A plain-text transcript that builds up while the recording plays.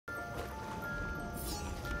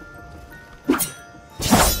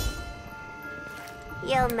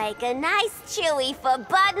You'll make a nice chewy for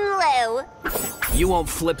Bud and Lou. You won't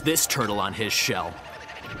flip this turtle on his shell.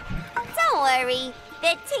 Don't worry,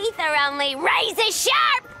 the teeth are only razor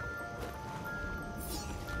sharp!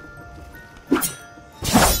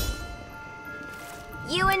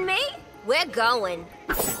 You and me, we're going.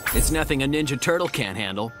 It's nothing a Ninja Turtle can't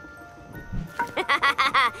handle.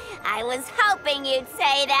 I was hoping you'd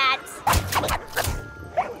say that.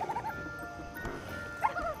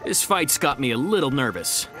 This fight's got me a little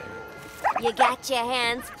nervous. You got your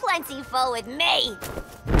hands plenty full with me.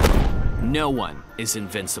 No one is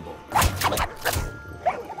invincible.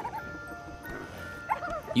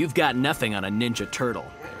 You've got nothing on a Ninja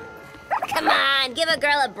Turtle. Come on, give a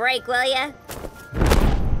girl a break, will ya?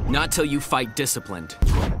 Not till you fight disciplined.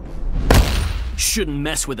 Shouldn't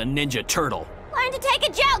mess with a Ninja Turtle. Learn to take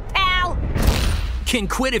a joke, pal. Can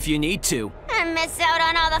quit if you need to. And miss out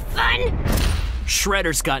on all the fun?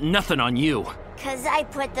 Shredder's got nothing on you. 'Cause I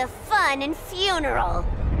put the fun in funeral.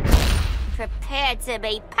 Prepare to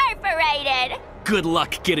be perforated. Good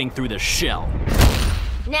luck getting through the shell.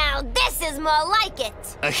 Now this is more like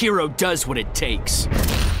it. A hero does what it takes.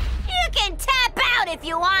 You can tap out if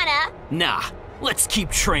you wanna. Nah, let's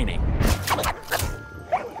keep training.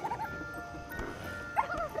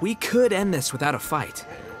 We could end this without a fight.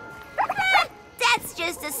 That's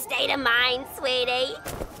just a state of mind, sweetie.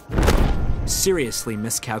 Seriously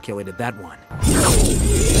miscalculated that one.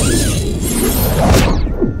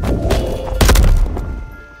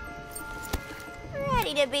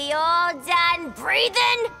 Ready to be all done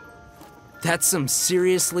breathing? That's some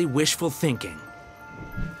seriously wishful thinking.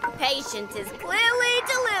 Patience is clearly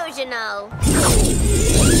delusional.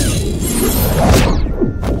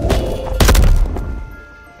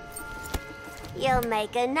 You'll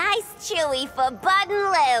make a nice chewy for Bud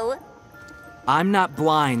and Lou. I'm not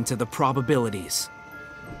blind to the probabilities.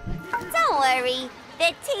 Don't worry,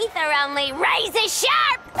 the teeth are only razor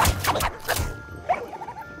sharp.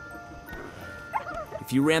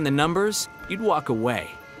 If you ran the numbers, you'd walk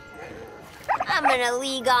away. I'm in a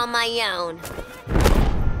league on my own.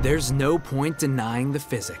 There's no point denying the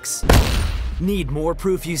physics. Need more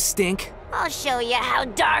proof you stink? I'll show you how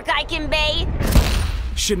dark I can be.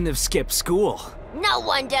 Shouldn't have skipped school. No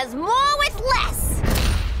one does more with less.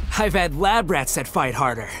 I've had lab rats that fight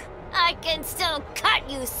harder. I can still cut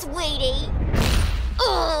you, sweetie.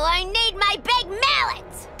 Ooh, I need my big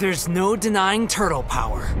mallet. There's no denying turtle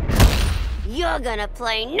power. You're gonna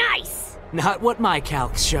play nice. Not what my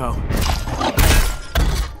calcs show.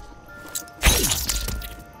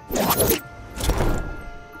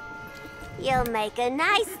 You'll make a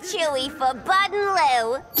nice chewy for Bud and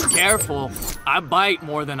Lou. Careful, I bite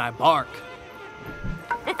more than I bark.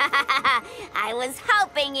 I was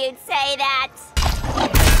hoping you'd say that.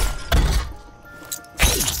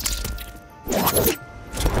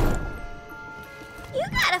 You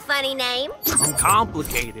got a funny name. I'm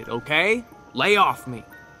complicated, okay? Lay off me.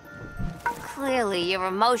 Clearly, you're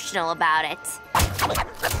emotional about it.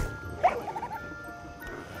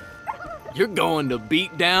 You're going to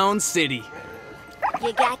beat down city.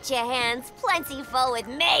 You got your hands plenty full with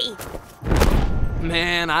me.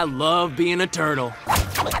 Man, I love being a turtle.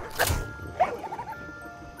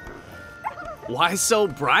 Why so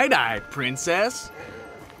bright-eyed, princess?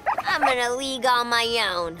 I'm in a league on my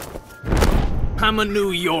own. I'm a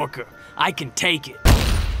New Yorker. I can take it.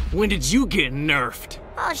 When did you get nerfed?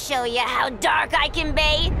 I'll show you how dark I can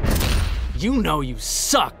be. You know you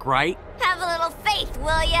suck, right? Have a little faith,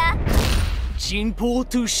 will ya? Gene pool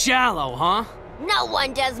too shallow, huh? No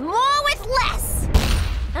one does more with less.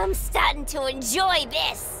 I'm starting to enjoy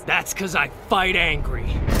this. That's 'cause I fight angry.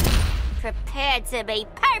 Prepare to be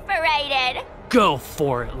perforated. Go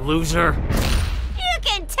for it, loser. You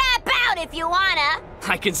can tap out if you wanna.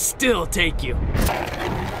 I can still take you.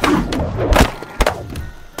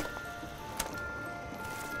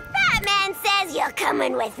 Batman says you're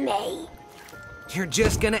coming with me. You're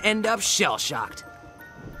just gonna end up shell-shocked.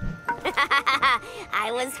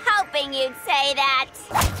 I was hoping you'd say that.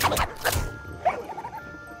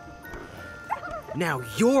 Now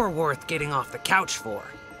you're worth getting off the couch for.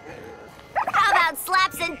 How about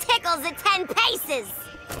slaps and tickles at 10 paces?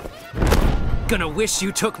 Gonna wish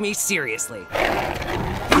you took me seriously.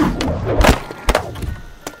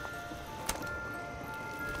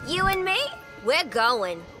 You and me, we're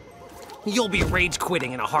going. You'll be rage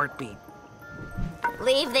quitting in a heartbeat.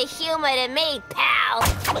 Leave the humor to me, pal.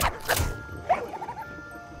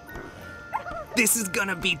 This is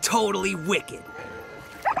gonna be totally wicked.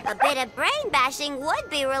 A bit of brain bashing would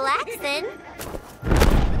be relaxing.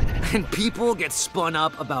 And people get spun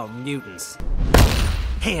up about mutants.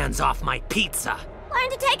 Hands off my pizza. Learn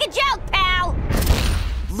to take a joke, pal.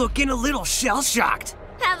 Looking a little shell-shocked.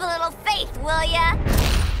 Have a little faith, will ya?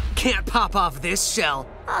 Can't pop off this shell.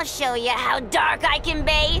 I'll show you how dark I can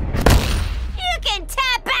be. You can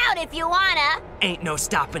tap out if you wanna. Ain't no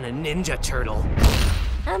stopping a Ninja Turtle.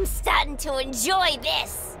 I'm starting to enjoy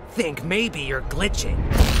this. Think maybe you're glitching.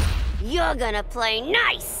 You're gonna play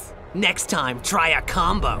nice. Next time, try a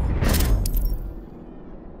combo.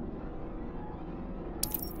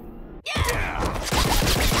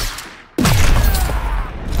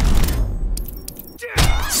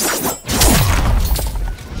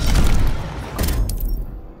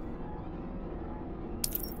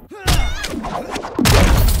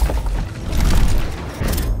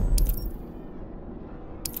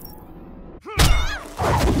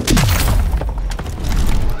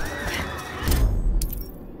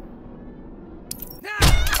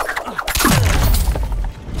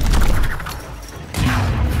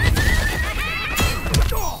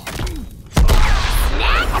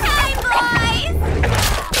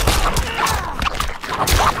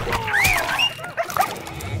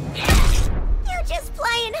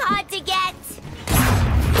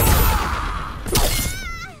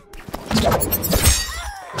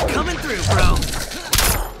 Coming through, bro.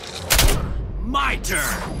 My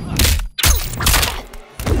turn.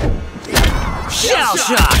 Shell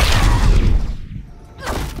shock.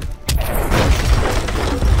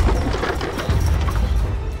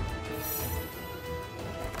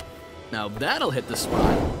 Now that'll hit the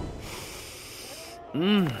spot.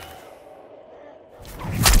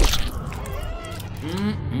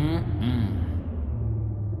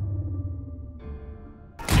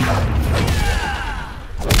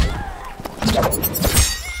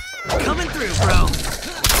 Coming through, bro.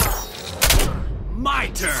 My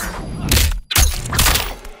turn.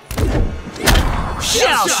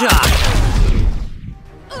 Shell shock.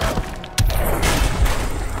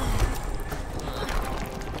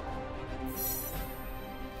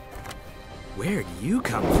 Where'd you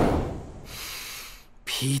come from?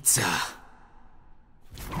 Pizza.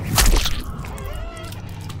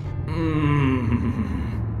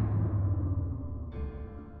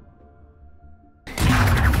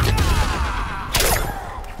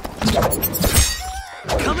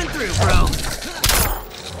 Coming through, bro.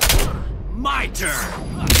 My turn.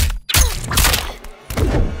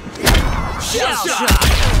 Shell shock.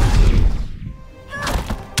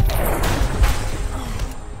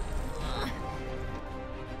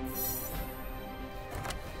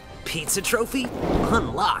 Pizza trophy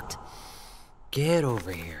unlocked. Get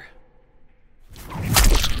over here.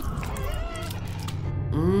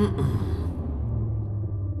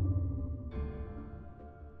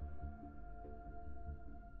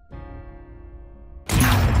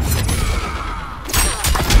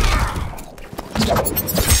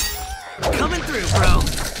 Coming through, bro.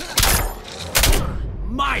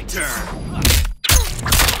 My turn.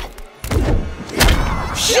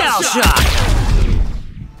 Shell shock.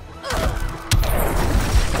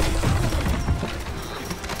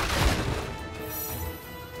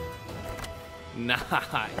 Nice.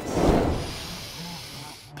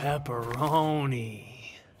 Pepperoni.